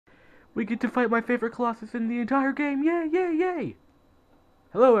We get to fight my favorite Colossus in the entire game. Yay, yay, yay!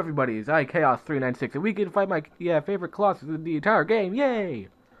 Hello, everybody. It's I, Chaos396, and we get to fight my favorite Colossus in the entire game. Yay!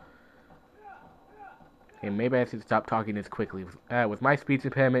 Okay, maybe I should stop talking this quickly. With my speech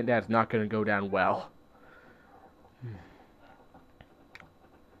impairment, that's not going to go down well.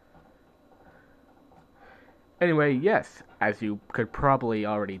 Anyway, yes, as you could probably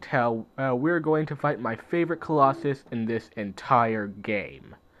already tell, we're going to fight my favorite Colossus in this entire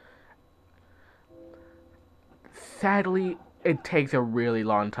game. Sadly, it takes a really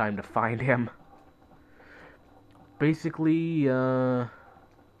long time to find him. Basically, yeah,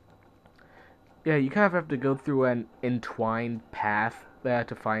 you kind of have to go through an entwined path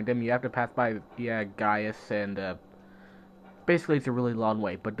to find him. You have to pass by, Gaius, and basically it's a really long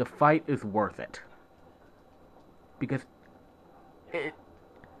way, but the fight is worth it. Because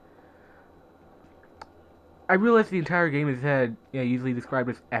I realize the entire game is usually described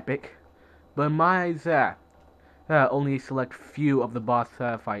as epic, but in my eyes, only a select few of the boss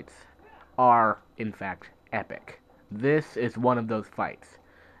fights are, in fact, epic. This is one of those fights.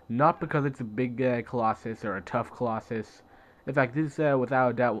 Not because it's a big Colossus or a tough Colossus. In fact, this is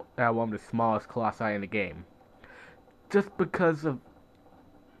without a doubt one of the smallest Colossi in the game. Just because of...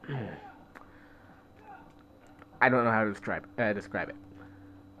 I don't know how to describe it.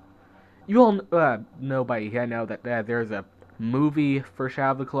 You all know by now that there's a movie for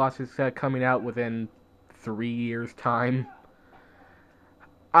Shadow of the Colossus coming out within 3 years' time.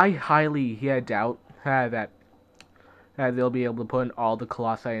 I highly doubt that they'll be able to put in all the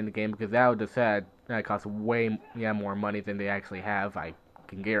Colossi in the game, because that would just cost way more money than they actually have. I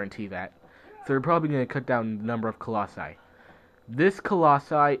can guarantee that. So they're probably going to cut down the number of Colossi. This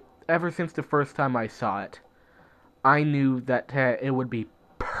Colossi, ever since the first time I saw it, I knew that it would be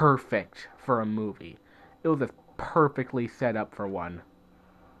perfect for a movie. It was just perfectly set up for one.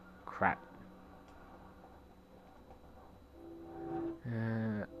 Crap.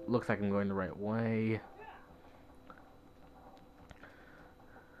 Looks like I'm going the right way.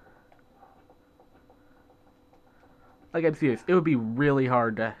 Like, I'm serious, it would be really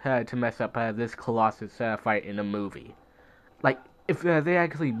hard to mess up this Colossus fight in a movie. Like, if they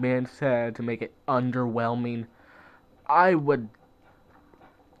actually managed to make it underwhelming, I would...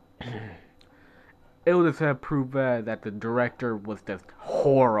 It would just prove that the director was just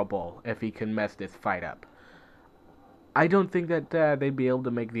horrible if he can mess this fight up. I don't think that they'd be able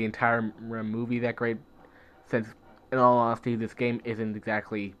to make the entire movie that great, since, in all honesty, this game isn't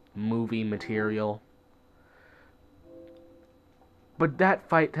exactly movie material. But that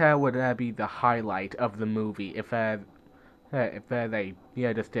fight would be the highlight of the movie if they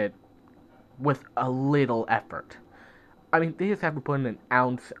just did with a little effort. I mean, they just have to put in an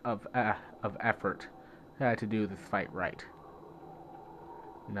ounce of effort to do this fight right.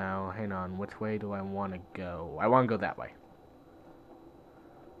 Now, hang on. Which way do I want to go? I want to go that way.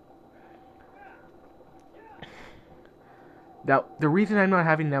 Now, the reason I'm not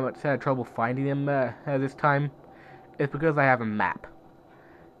having that much trouble finding him this time is because I have a map.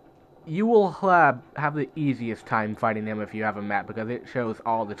 You will have the easiest time finding him if you have a map, because it shows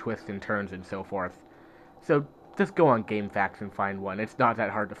all the twists and turns and so forth. So, just go on GameFAQs and find one. It's not that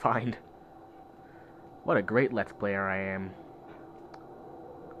hard to find. What a great Let's Player I am.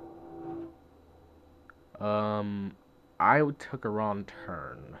 I took a wrong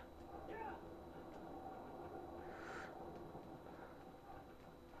turn.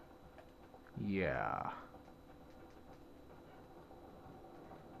 Yeah.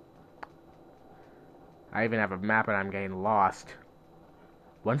 I even have a map and I'm getting lost.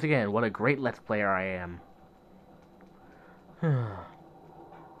 Once again, what a great Let's Player I am.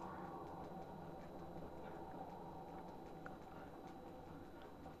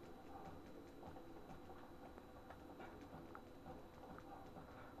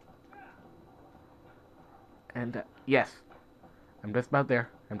 And, yes. I'm just about there.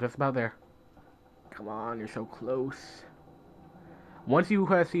 Come on, you're so close. Once you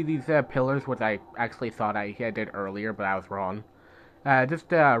see these pillars, which I actually thought I did earlier, but I was wrong,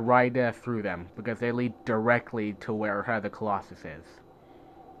 just ride through them, because they lead directly to where the Colossus is.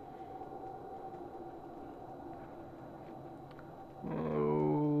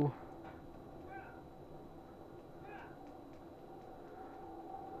 Oh.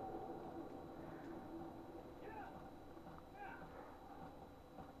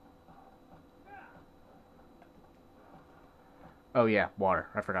 Oh yeah, water.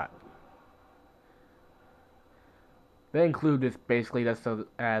 I forgot. They include this basically just so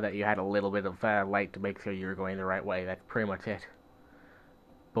that you had a little bit of light to make sure you're going the right way. That's pretty much it.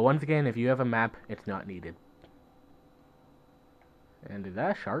 But once again, if you have a map, it's not needed. And is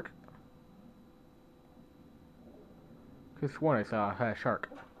that a shark? Could sworn I saw a shark.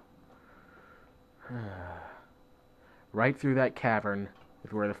 Right through that cavern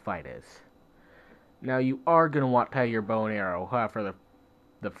is where the fight is. Now you are going to want to have your bow and arrow for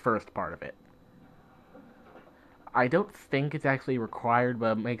the first part of it. I don't think it's actually required,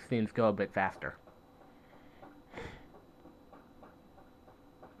 but it makes things go a bit faster.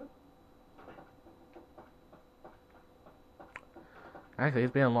 Actually,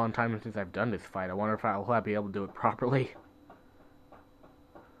 it's been a long time since I've done this fight. I wonder if I'll be able to do it properly.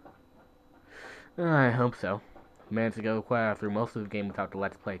 I hope so. Managed to go through most of the game without the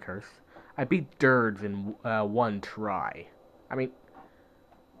Let's Play curse. I beat Dirge in one try. I mean,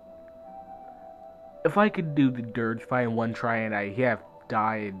 if I could do the Dirge fight in one try and I have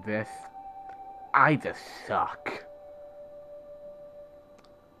died this, I just suck.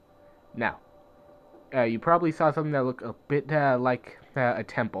 Now, you probably saw something that looked a bit like a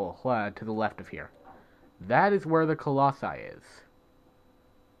temple to the left of here. That is where the Colossi is.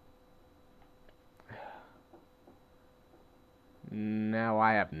 Now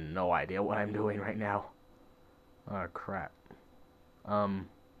I have no idea what I'm doing right now. Oh crap. I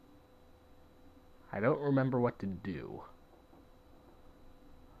don't remember what to do.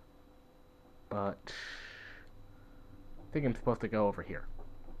 But I think I'm supposed to go over here.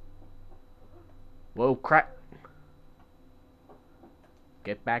 Whoa, crap.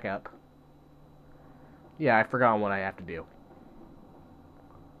 Get back up. Yeah, I forgot what I have to do.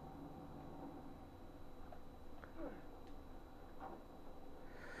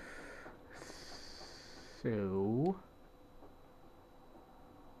 So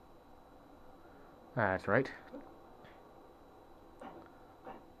that's right.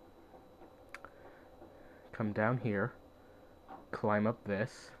 Come down here. Climb up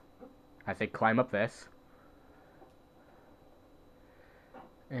this. I say climb up this.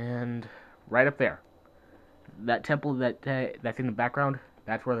 And right up there. That temple that's in the background,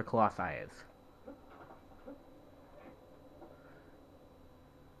 that's where the Colossi is.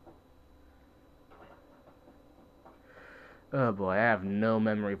 Oh boy, I have no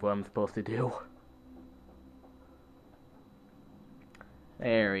memory of what I'm supposed to do.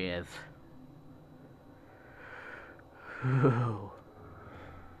 There he is. I'm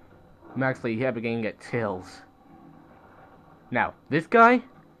actually beginning to get chills. Now, this guy,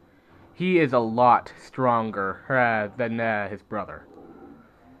 he is a lot stronger than his brother.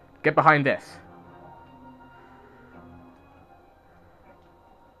 Get behind this.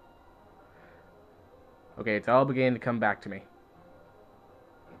 Okay, it's all beginning to come back to me.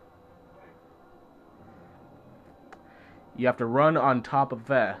 You have to run on top of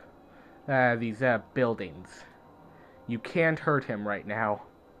these buildings. You can't hurt him right now.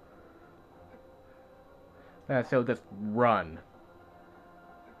 So just run.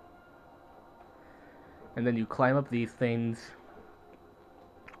 And then you climb up these things.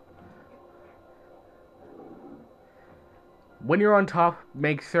 When you're on top,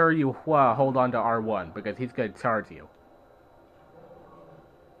 make sure you hold on to R1, because he's going to charge you.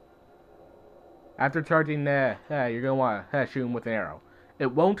 After charging, you're going to want to shoot him with an arrow.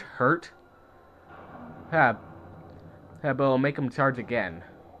 It won't hurt, but it'll make him charge again.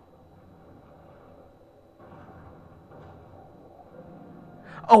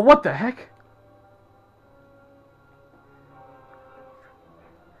 Oh, what the heck?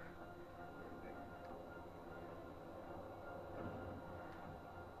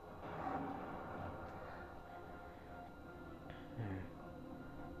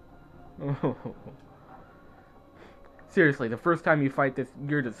 Seriously, the first time you fight this,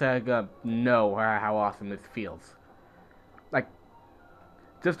 you're just gonna know how awesome this feels. Like,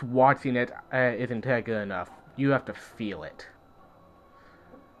 just watching it isn't good enough. You have to feel it.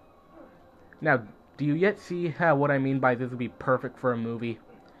 Now, do you yet see what I mean by this would be perfect for a movie?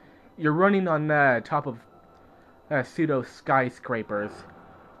 You're running on top of pseudo skyscrapers,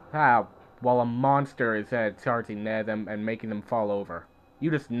 while a monster is charging them and making them fall over. You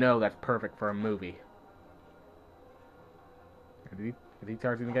just know that's perfect for a movie. Is he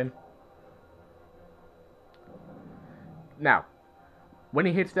charging again? Now, when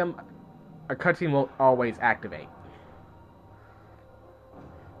he hits them, a cutscene will always activate.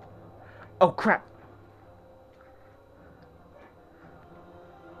 Oh crap!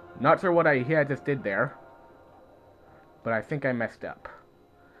 Not sure what I just did there, but I think I messed up.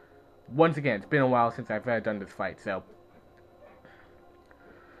 Once again, it's been a while since I've done this fight, so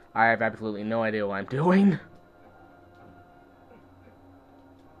I have absolutely no idea what I'm doing.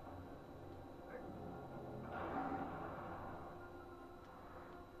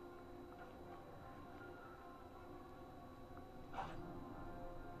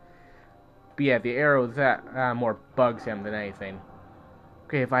 But yeah, the arrows more bugs him than anything.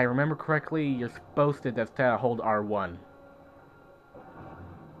 Okay, if I remember correctly, you're supposed to just hold R1.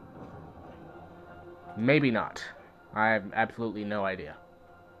 Maybe not. I have absolutely no idea.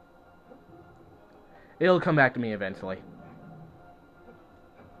 It'll come back to me eventually.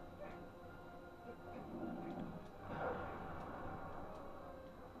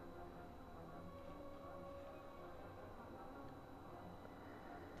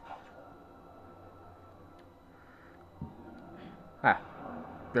 Ah,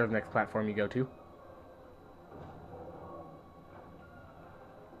 there's the next platform you go to.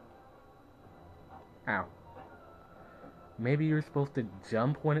 Ow. Maybe you're supposed to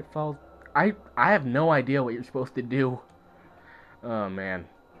jump when it falls. I have no idea what you're supposed to do. Oh man.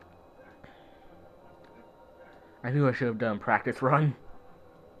 I knew I should have done practice run.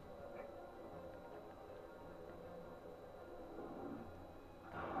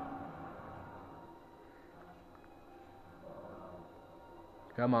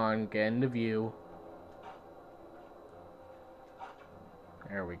 Come on, get into view.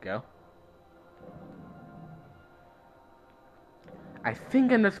 There we go. I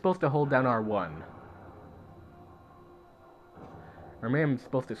think I'm just supposed to hold down R1. Or maybe I'm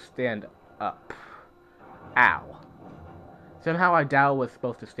supposed to stand up. Ow. Somehow I doubt I was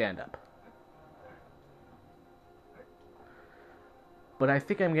supposed to stand up. But I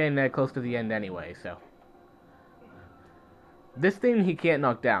think I'm getting that close to the end anyway, so. This thing he can't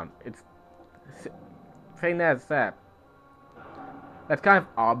knock down. It's saying that's kind of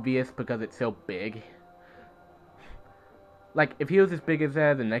obvious because it's so big. Like, if he was as big as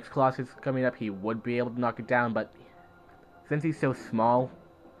the next Colossus coming up, he would be able to knock it down, but since he's so small,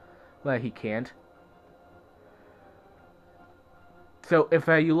 well, he can't. So, if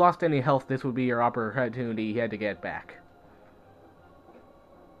you lost any health, this would be your opportunity to get it back.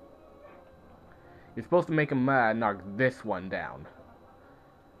 You're supposed to make him knock this one down.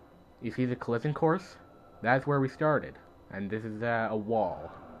 You see the collision course? That's where we started. And this is a wall.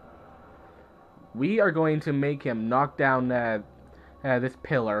 We are going to make him knock down this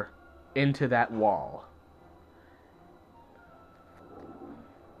pillar into that wall.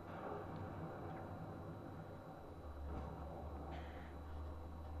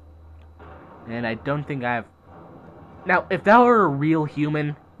 And I don't think I have... Now, if that were a real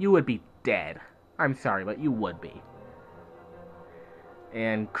human, you would be dead. I'm sorry, but you would be.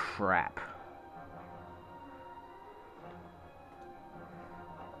 And crap.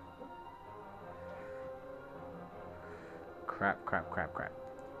 Crap.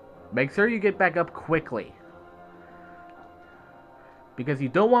 Make sure you get back up quickly. Because you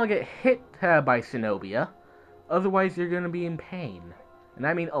don't want to get hit by Zenobia. Otherwise, you're going to be in pain. And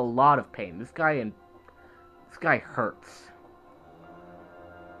I mean a lot of pain. This guy hurts.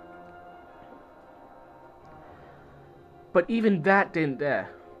 But even that didn't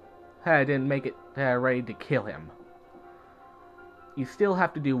make it ready to kill him. You still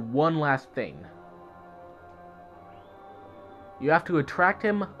have to do one last thing. You have to attract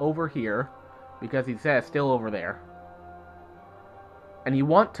him over here, because he's still over there. And you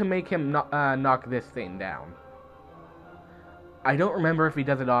want to make him knock this thing down. I don't remember if he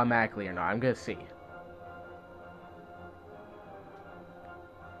does it automatically or not. I'm gonna see.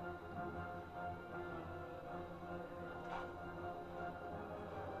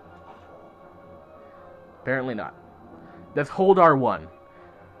 Apparently not. Let's hold R1.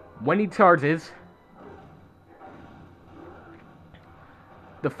 When he charges,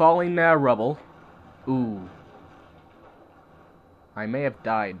 the falling rubble. Ooh. I may have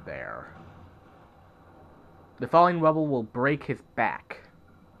died there. The falling rubble will break his back.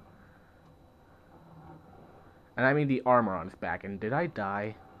 And I mean the armor on his back. And did I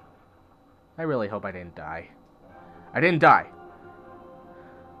die? I really hope I didn't die. I didn't die.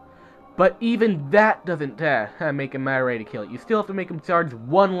 But even that doesn't make him ready to kill it. You still have to make him charge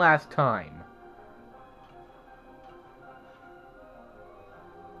one last time.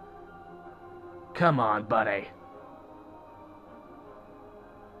 Come on, buddy.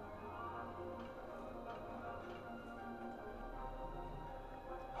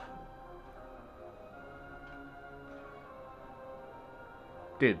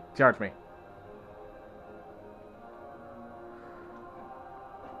 Dude, charge me.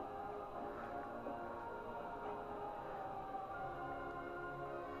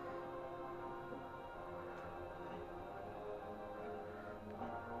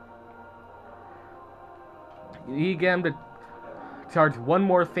 You get him to charge one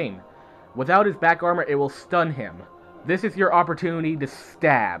more thing. Without his back armor, it will stun him. This is your opportunity to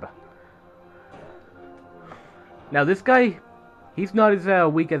stab. Now this guy He's not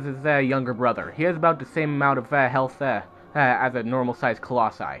as weak as his younger brother. He has about the same amount of health as a normal-sized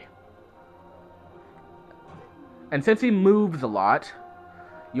Colossi. And since he moves a lot,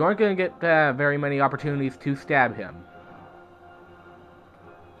 you aren't going to get very many opportunities to stab him.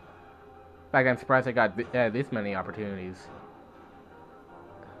 In fact, I'm surprised I got this many opportunities.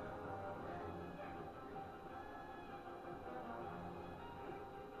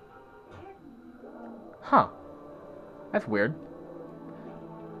 Huh. That's weird.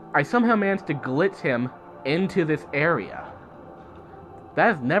 I somehow managed to glitch him into this area.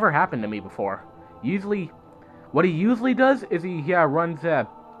 That has never happened to me before. Usually, what he usually does is he runs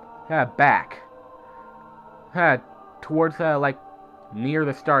back towards like near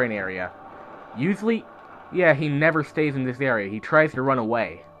the starting area. Usually, he never stays in this area. He tries to run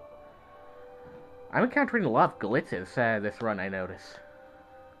away. I'm encountering a lot of glitches this run, I notice.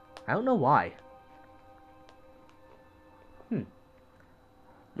 I don't know why.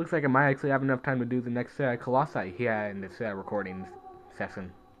 Looks like I might actually have enough time to do the next Colossi here in this recording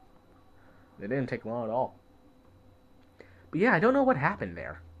session. It didn't take long at all. But yeah, I don't know what happened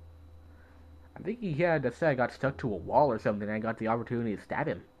there. I think he just got stuck to a wall or something and I got the opportunity to stab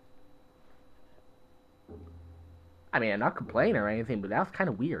him. I mean, I'm not complaining or anything, but that was kind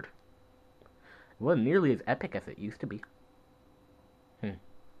of weird. It wasn't nearly as epic as it used to be.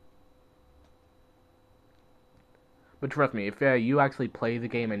 But trust me, if you actually play the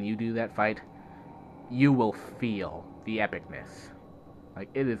game and you do that fight, you will feel the epicness. Like,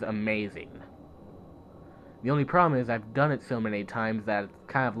 it is amazing. The only problem is I've done it so many times that it's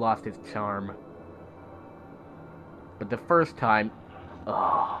kind of lost its charm. But the first time,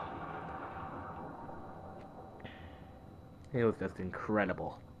 oh, it was just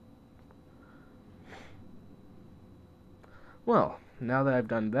incredible. Well, now that I've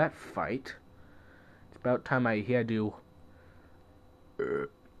done that fight, it's about time I had to...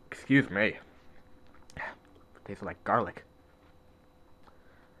 excuse me. It tastes like garlic.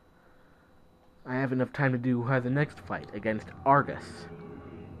 I have enough time to do the next fight against Argus.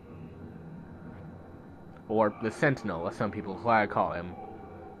 Or the Sentinel, as some people call him.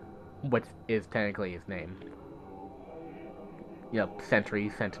 Which is technically his name. Yep, Sentry,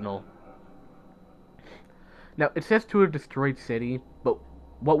 Sentinel. Now, it says to a destroyed city, but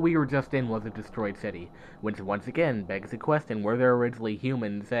what we were just in was a destroyed city, which once again begs the question, were there originally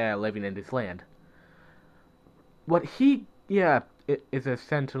humans living in this land? What he, is a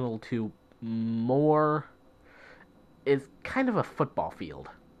Sentinel to more is kind of a football field.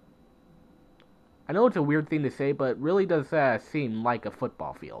 I know it's a weird thing to say, but it really does seem like a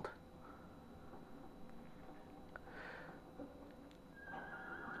football field.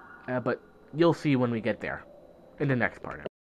 But you'll see when we get there in the next part.